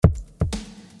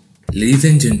Ladies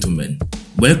and gentlemen,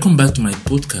 welcome back to my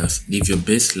podcast, Live Your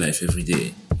Best Life Every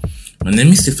Day. My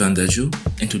name is Stefan Daju,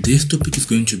 and today's topic is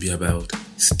going to be about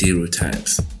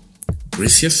stereotypes.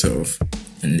 Brace yourself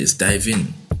and let's dive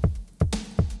in.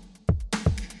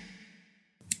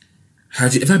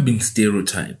 Have you ever been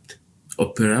stereotyped?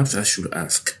 Or perhaps I should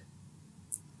ask,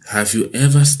 have you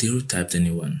ever stereotyped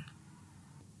anyone?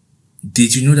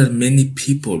 Did you know that many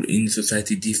people in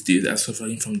society these days are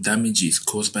suffering from damages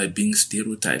caused by being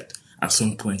stereotyped at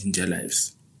some point in their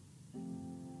lives?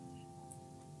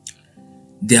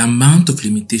 The amount of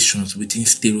limitations within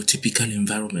stereotypical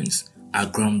environments are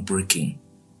groundbreaking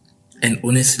and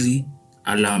honestly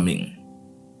alarming.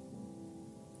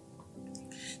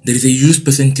 There is a huge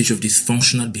percentage of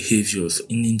dysfunctional behaviors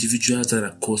in individuals that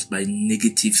are caused by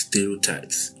negative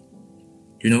stereotypes.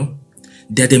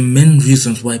 They are the main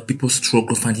reasons why people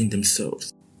struggle finding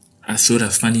themselves, as well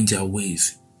as finding their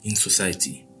ways in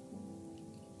society.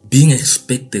 Being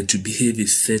expected to behave a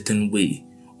certain way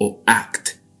or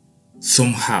act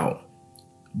somehow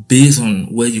based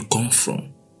on where you come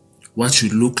from, what you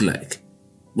look like,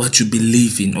 what you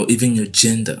believe in, or even your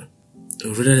gender,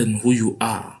 rather than who you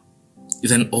are,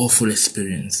 is an awful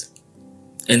experience.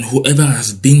 And whoever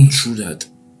has been through that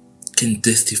can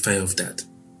testify of that.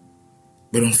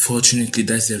 But unfortunately,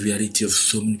 that's the reality of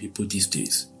so many people these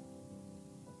days.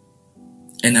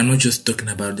 And I'm not just talking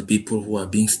about the people who are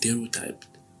being stereotyped.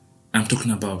 I'm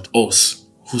talking about us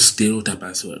who stereotype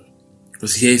as well.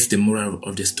 Because here's the moral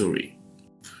of the story.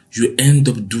 You end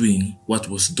up doing what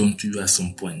was done to you at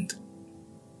some point.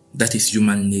 That is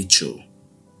human nature.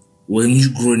 When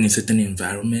you grow in a certain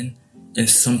environment and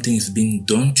something is being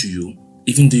done to you,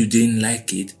 even though you didn't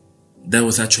like it, that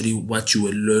was actually what you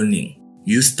were learning.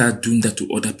 You start doing that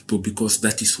to other people because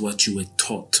that is what you were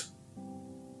taught.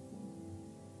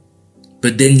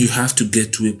 But then you have to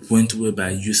get to a point whereby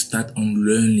you start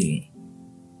unlearning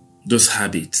those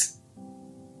habits.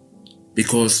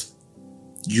 Because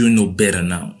you know better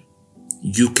now.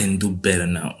 You can do better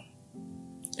now.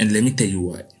 And let me tell you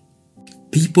why.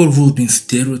 People who've been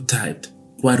stereotyped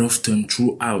quite often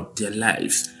throughout their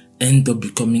lives end up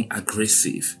becoming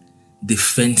aggressive,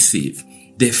 defensive.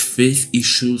 They face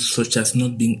issues such as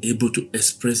not being able to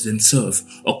express themselves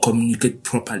or communicate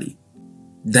properly.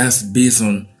 That's based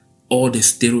on all the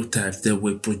stereotypes that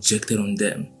were projected on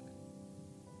them.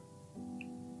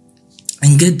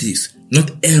 And get this,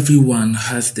 not everyone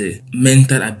has the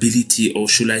mental ability, or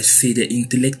should I say the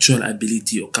intellectual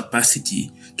ability or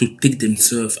capacity to take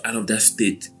themselves out of that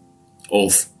state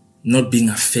of not being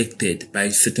affected by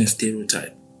a certain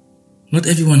stereotype. Not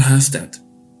everyone has that.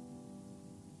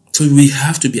 So we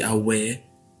have to be aware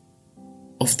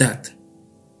of that.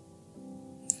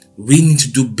 We need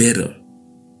to do better.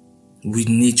 We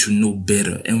need to know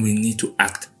better, and we need to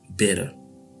act better.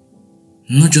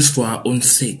 Not just for our own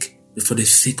sake, but for the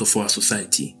sake of our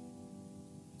society.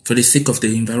 For the sake of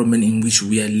the environment in which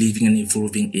we are living and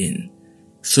evolving in.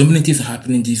 So many things are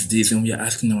happening these days, and we are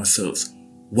asking ourselves,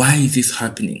 why is this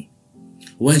happening?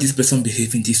 Why is this person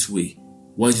behaving this way?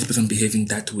 Why is this person behaving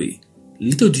that way?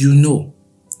 Little do you know,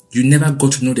 you never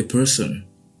got to know the person.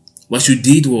 What you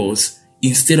did was,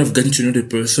 instead of getting to know the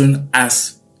person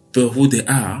as per who they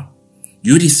are,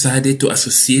 you decided to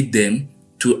associate them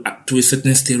to a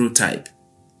certain stereotype.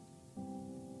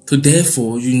 So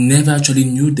therefore, you never actually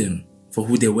knew them for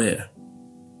who they were.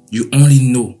 You only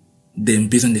know them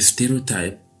based on the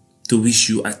stereotype to which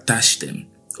you attach them.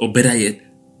 Or better yet,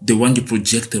 the one you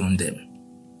projected on them.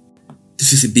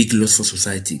 This is a big loss for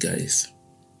society, guys.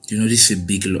 This is a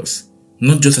big loss.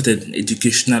 Not just at an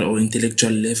educational or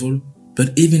intellectual level,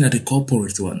 but even at a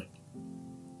corporate one.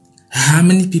 How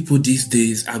many people these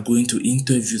days are going to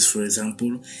interviews, for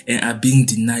example, and are being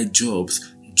denied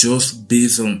jobs just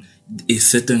based on a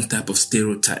certain type of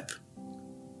stereotype?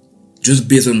 Just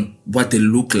based on what they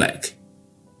look like,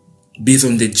 based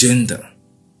on their gender,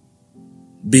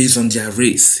 based on their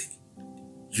race,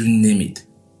 you name it.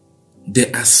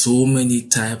 There are so many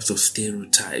types of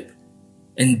stereotype.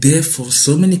 And therefore,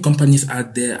 so many companies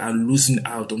out there are losing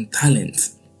out on talent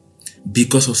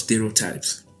because of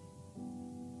stereotypes.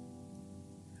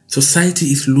 Society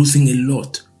is losing a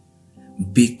lot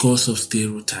because of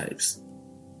stereotypes.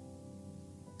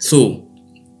 So,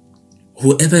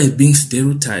 whoever is being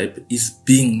stereotyped is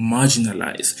being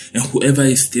marginalized, and whoever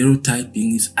is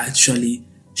stereotyping is actually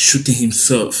shooting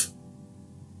himself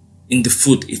in the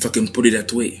foot, if I can put it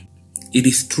that way. It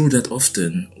is true that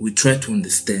often we try to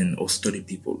understand or study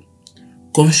people,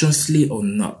 consciously or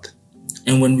not.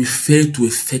 And when we fail to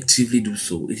effectively do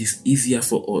so, it is easier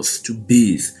for us to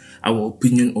base our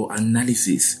opinion or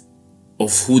analysis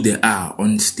of who they are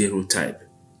on stereotype.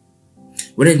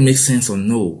 Whether it makes sense or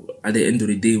no, at the end of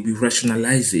the day, we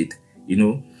rationalize it,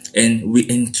 and we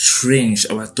entrench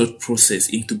our thought process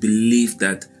into belief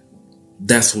that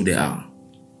that's who they are.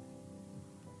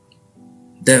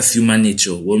 That's human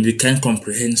nature. When we can't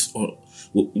comprehend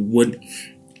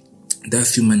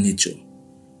that's human nature.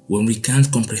 When we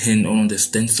can't comprehend or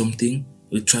understand something,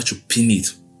 we try to pin it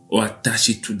or attach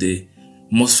it to the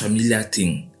most familiar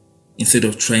thing instead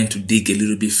of trying to dig a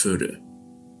little bit further.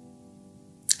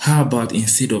 How about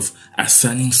instead of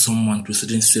assigning someone to a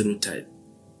certain stereotype,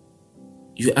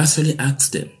 you actually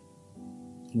ask them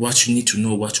what you need to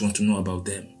know, what you want to know about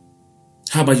them?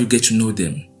 How about you get to know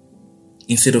them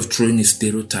instead of throwing a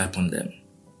stereotype on them?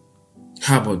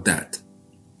 How about that?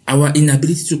 Our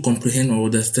inability to comprehend or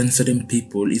understand certain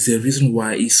people is the reason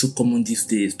why it's so common these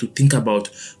days to think about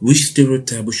which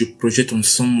stereotype we should project on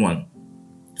someone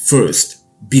first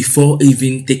before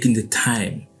even taking the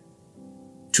time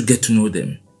to get to know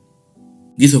them.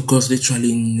 This occurs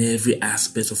literally in every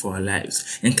aspect of our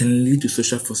lives and can lead to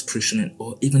social frustration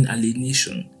or even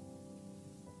alienation.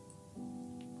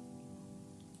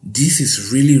 This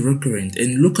is really recurrent,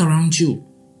 and look around you.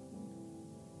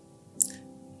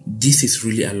 This is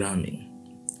really alarming.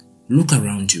 Look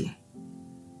around you.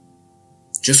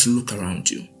 Just look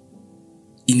around you.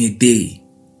 In a day,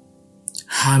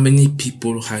 how many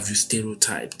people have you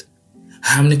stereotyped?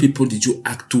 How many people did you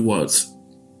act towards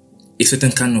a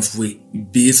certain kind of way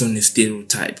based on a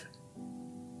stereotype?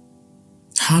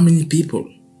 How many people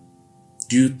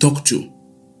do you talk to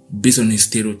based on a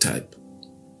stereotype?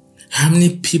 How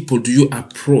many people do you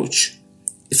approach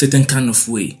a certain kind of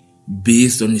way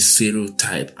based on a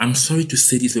stereotype? I'm sorry to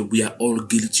say this, but we are all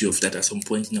guilty of that at some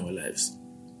point in our lives.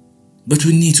 But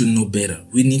we need to know better.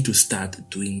 We need to start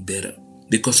doing better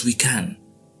because we can.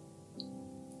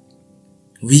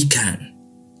 We can.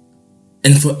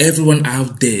 And for everyone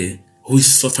out there who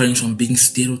is suffering from being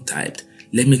stereotyped,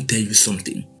 let me tell you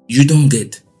something. You don't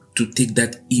get to take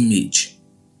that image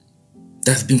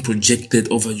that's been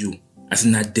projected over you as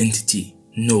an identity.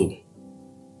 No.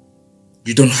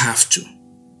 You don't have to.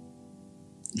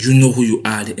 You know who you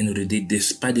are at the end of the day,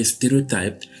 despite the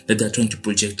stereotype that they're trying to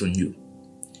project on you.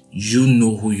 You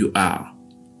know who you are.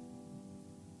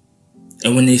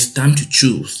 And when it's time to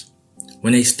choose,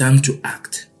 when it's time to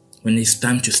act, when it's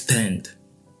time to stand,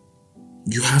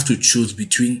 you have to choose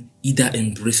between either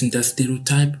embracing that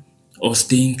stereotype or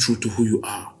staying true to who you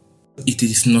are. It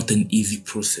is not an easy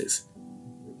process.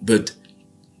 But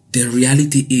the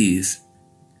reality is,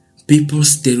 people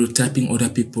stereotyping other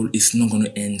people is not going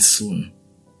to end soon.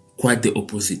 Quite the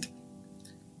opposite.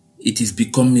 It is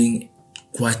becoming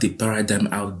quite a paradigm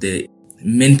out there.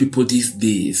 Many people these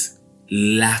days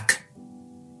lack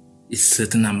a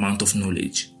certain amount of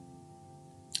knowledge.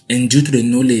 And due to the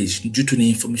knowledge, due to the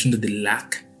information that they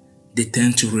lack, they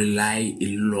tend to rely a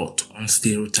lot on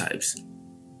stereotypes.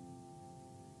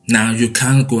 Now, you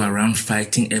can't go around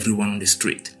fighting everyone on the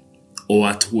street or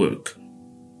at work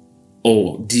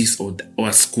or this or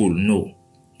at school. No,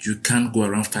 you can't go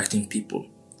around fighting people.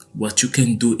 What you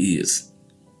can do is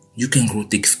you can grow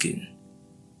thick skin.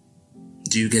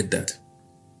 Do you get that?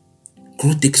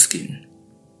 Grow thick skin.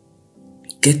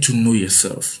 Get to know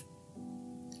yourself.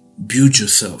 Build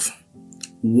yourself.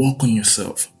 Work on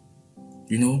yourself.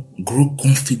 Grow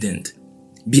confident.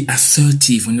 Be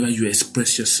assertive whenever you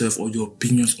express yourself or your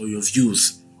opinions or your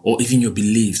views or even your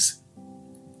beliefs.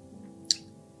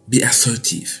 Be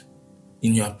assertive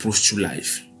in your approach to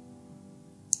life.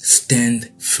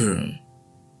 Stand firm.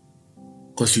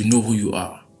 Because you know who you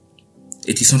are.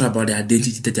 It is not about the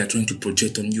identity that they are trying to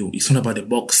project on you. It's not about the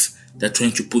box they're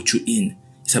trying to put you in.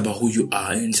 It's about who you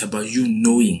are, and it's about you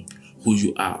knowing who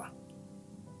you are.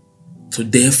 So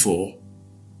therefore,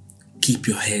 keep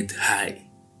your head high.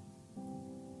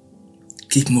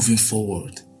 Keep moving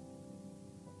forward.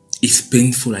 It's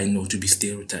painful, I know, to be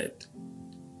stereotyped.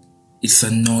 It's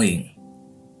annoying.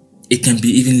 It can be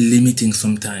even limiting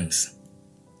sometimes.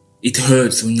 It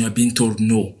hurts when you are being told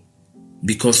no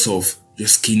because of your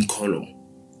skin color.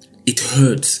 It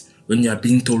hurts when you are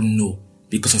being told no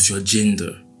because of your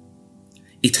gender.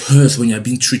 It hurts when you are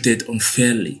being treated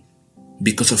unfairly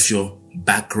because of your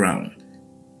background.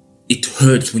 It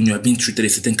hurts when you are being treated a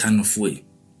certain kind of way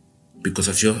because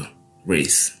of your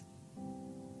race.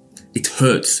 It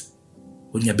hurts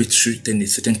when you are being treated in a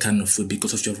certain kind of way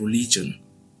because of your religion.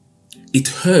 It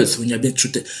hurts when you are being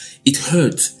treated. It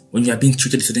hurts when you are being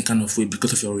treated a certain kind of way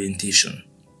because of your orientation.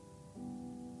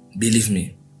 Believe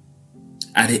me,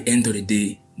 at the end of the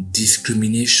day,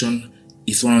 discrimination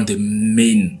is one of the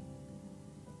main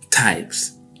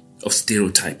types of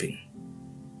stereotyping.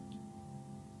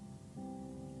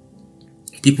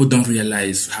 People don't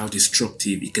realize how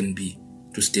destructive it can be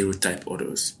to stereotype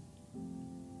others.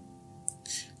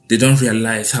 They don't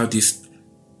realize how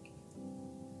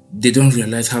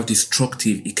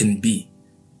destructive it can be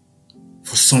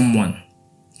for someone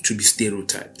to be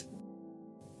stereotyped.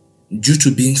 Due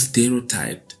to being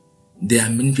stereotyped, there are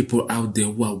many people out there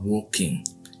who are walking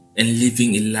and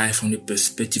living a life from the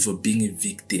perspective of being a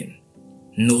victim.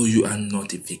 No, you are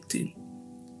not a victim.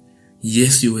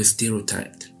 Yes, you were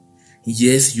stereotyped.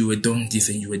 Yes, you were done this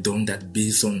and you were done that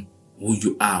based on who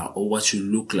you are or what you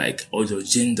look like or your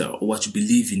gender or what you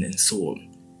believe in and so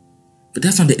on. But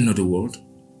that's not the end of the world.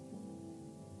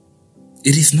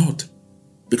 It is not.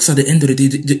 Because at the end of the day,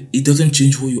 it doesn't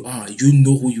change who you are. You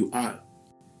know who you are.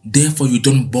 Therefore, you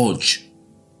don't budge.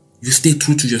 You stay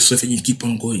true to yourself and you keep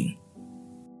on going.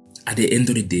 At the end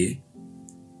of the day,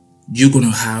 you're going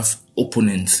to have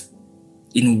opponents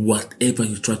in whatever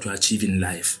you try to achieve in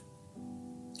life.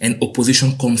 And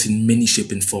opposition comes in many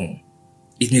shape and form.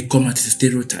 It may come as a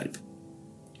stereotype.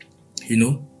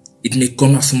 It may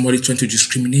come as somebody trying to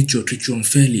discriminate you or treat you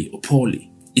unfairly or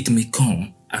poorly. It may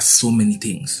come as so many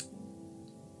things.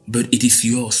 But it is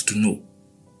yours to know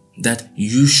that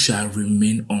you shall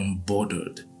remain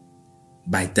unbothered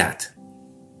by that.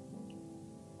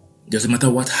 Doesn't matter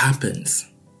what happens,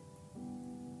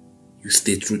 you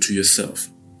stay true to yourself.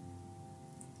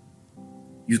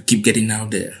 You keep getting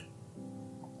out there.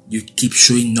 You keep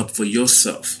showing up for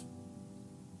yourself.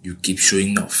 You keep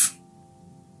showing off.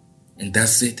 And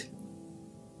that's it.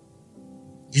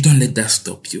 You don't let that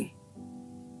stop you.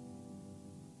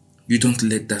 You don't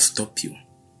let that stop you.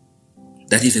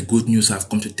 That is the good news I've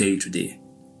come to tell you today.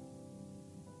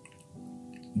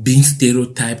 Being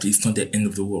stereotyped is not the end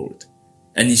of the world.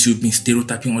 And if you've been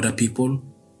stereotyping other people,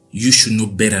 you should know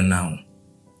better now.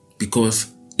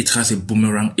 Because it has a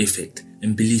boomerang effect.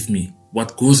 And believe me,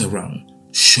 what goes around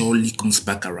surely comes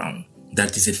back around.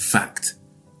 That is a fact.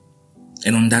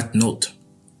 And on that note,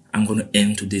 I'm going to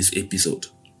end today's episode.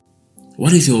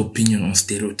 What is your opinion on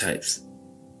stereotypes?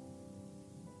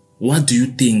 What do you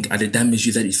think are the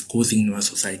damages that it's causing in our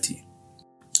society?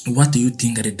 What do you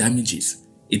think are the damages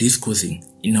it is causing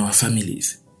in our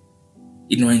families,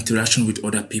 in our interaction with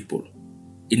other people,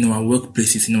 in our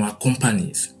workplaces, in our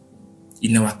companies,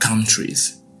 in our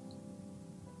countries?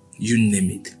 You name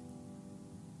it.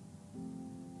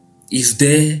 Is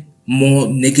there more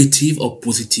negative or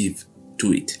positive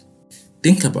to it?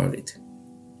 Think about it.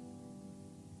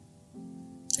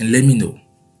 And let me know.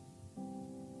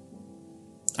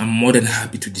 I'm more than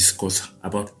happy to discuss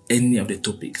about any of the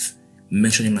topics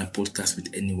mentioned in my podcast with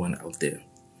anyone out there.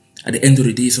 At the end of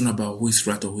the day, it's not about who is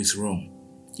right or who is wrong.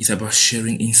 It's about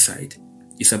sharing insight.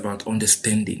 It's about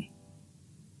understanding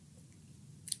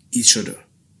each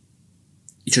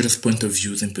other's point of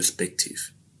views and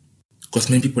perspective. Because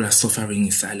many people are suffering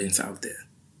in silence out there.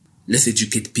 Let's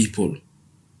educate people.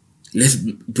 Let's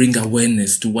bring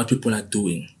awareness to what people are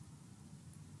doing.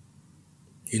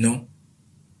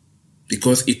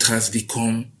 Because it has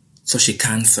become such a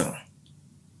cancer.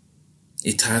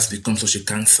 It has become such a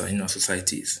cancer in our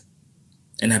societies.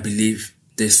 And I believe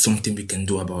there's something we can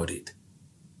do about it.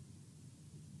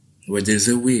 Where there's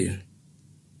a will,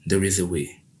 there is a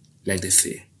way, like they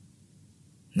say.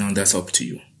 Now that's up to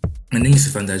you. My name is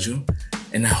Ifandajo,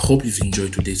 and I hope you've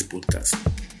enjoyed today's podcast.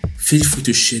 Feel free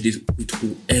to share this with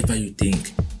whoever you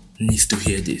think needs to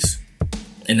hear this.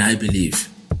 And I believe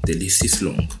the list is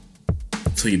long.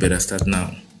 So you better start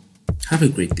now. Have a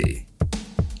great day.